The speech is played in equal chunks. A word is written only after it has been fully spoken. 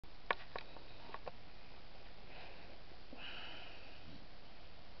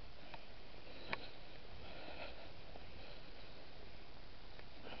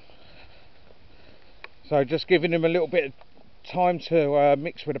So just giving him a little bit of time to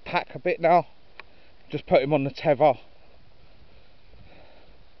mix with the pack a bit now. Just put him on the tether.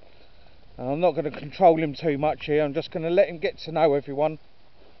 And I'm not going to control him too much here, I'm just going to let him get to know everyone.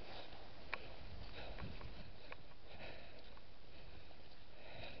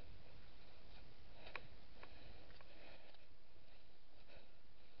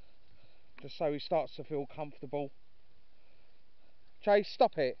 Just so he starts to feel comfortable. Chase,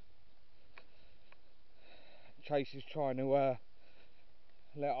 stop it. Chase is trying to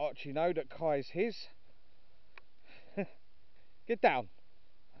let Archie know that Kai's his. Get down.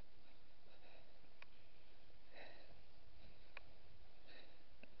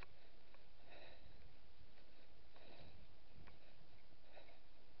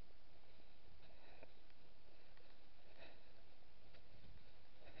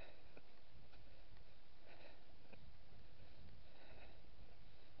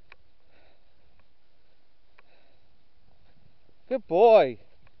 Good boy.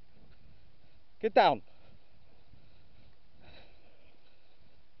 Get down.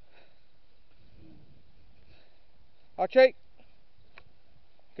 Archie.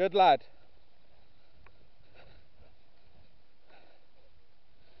 Good lad.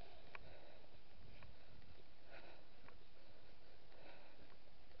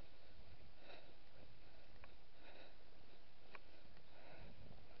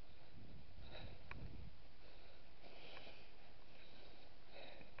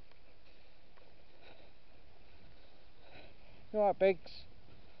 You alright, Biggs?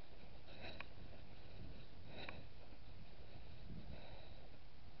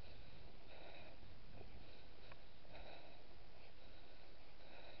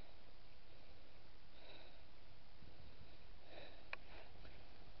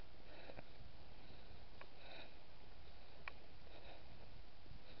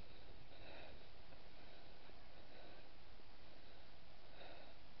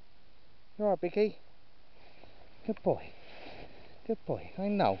 You alright, Biggie? Good boy. Good boy. I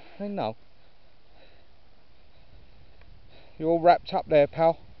know. You're all wrapped up there,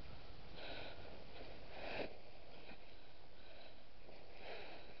 pal.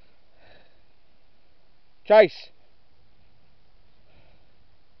 Chase.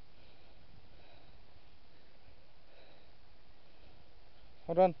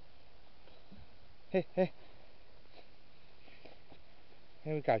 Hold on. Here. Here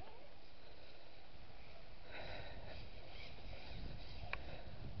we go.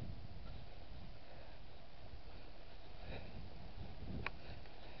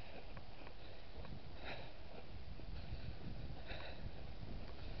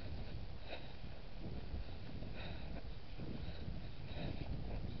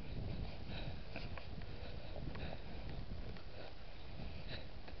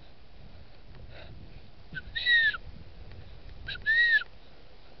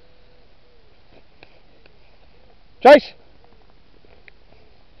 Chase!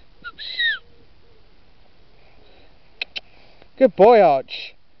 Good boy,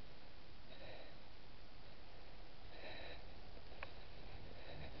 Arch.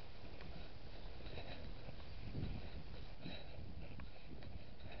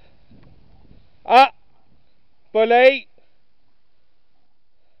 Ah! Bully!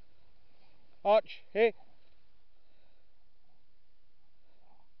 Arch, here.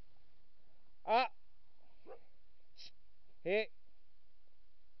 Ah! Here.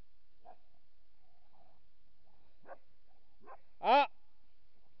 Ah!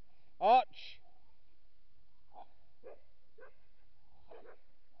 Arch!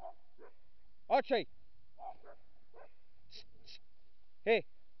 Archie! Here.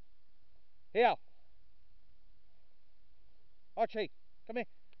 Here. Archie, come here.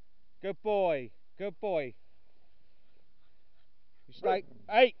 Good boy. Good boy. You stay.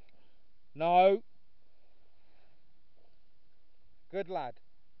 Hey! No. Good lad.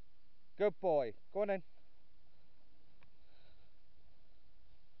 Good boy. Go on then.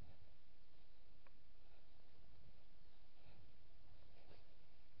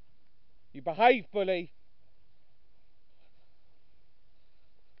 You behave, bully.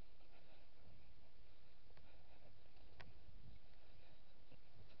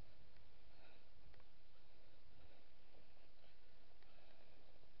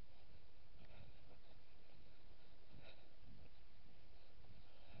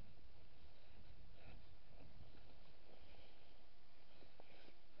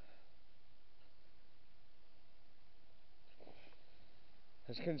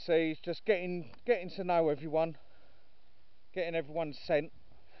 As you can see, he's just getting to know everyone, getting everyone's scent.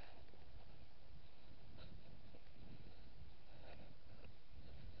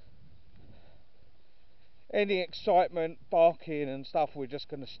 any excitement, barking and stuff, we're just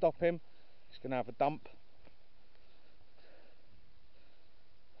going to stop him. He's going to have a dump.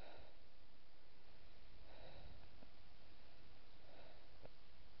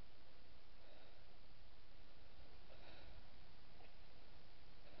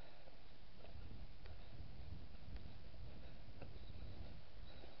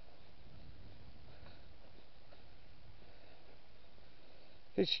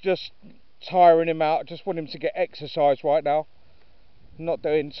 It's just tiring him out. I just want him to get exercise right now. I'm not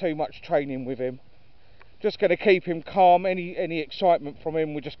doing too much training with him. Just going to keep him calm. Any excitement from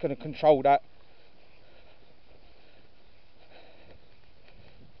him, we're just going to control that.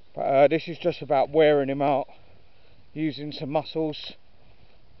 But this is just about wearing him out, using some muscles,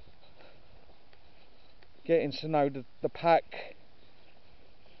 getting to know the pack,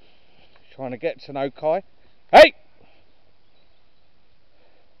 trying to get to know Kai. Hey!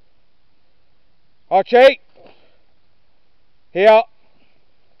 Archie! Here!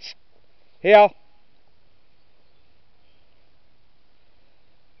 Here!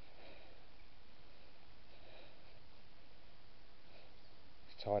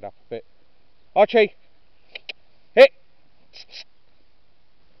 He's tied up a bit. Archie! Hit!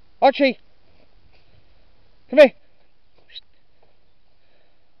 Archie! Come here!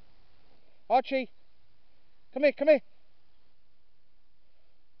 Archie! Come here, come here!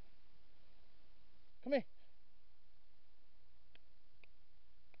 Come here!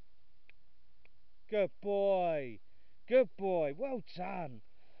 Good boy! Good boy! Well done!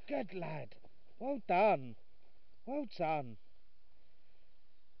 Good lad! Well done! Well done!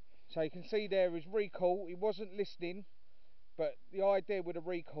 So you can see there is recall. He wasn't listening, but the idea with a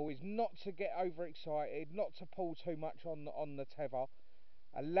recall is not to get overexcited, not to pull too much on the tether.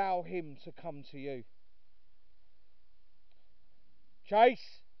 Allow him to come to you.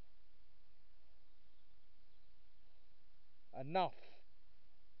 Chase! Enough.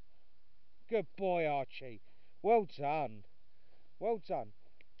 Good boy, Archie. Well done. Well done.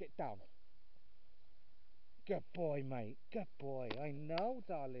 Get down. Good boy, mate. Good boy. I know,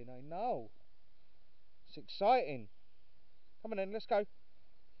 darling. I know. It's exciting. Come on then, let's go.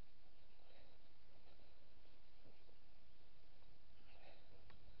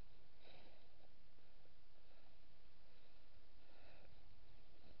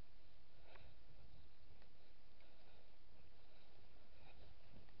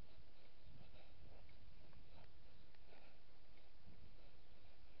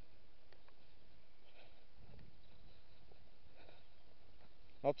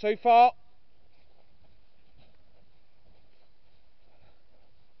 Not too far.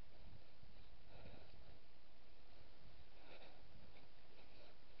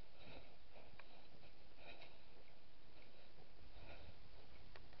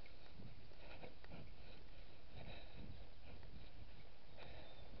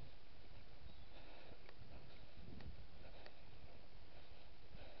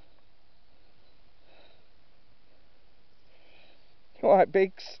 Alright,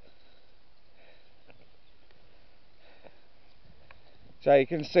 Biggs. So you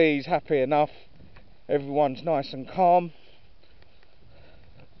can see he's happy enough. Everyone's nice and calm.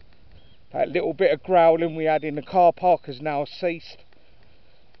 That little bit of growling we had in the car park has now ceased.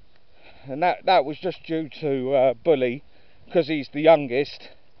 And that was just due to Bully, because he's the youngest.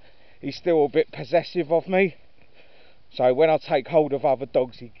 He's still a bit possessive of me. So when I take hold of other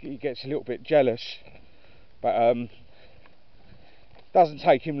dogs, he gets a little bit jealous. But doesn't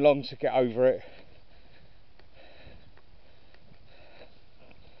take him long to get over it.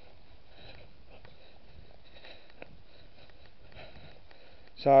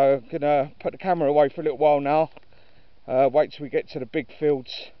 So I'm gonna put the camera away for a little while now. Wait till we get to the big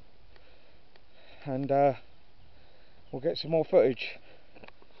fields, and we'll get some more footage.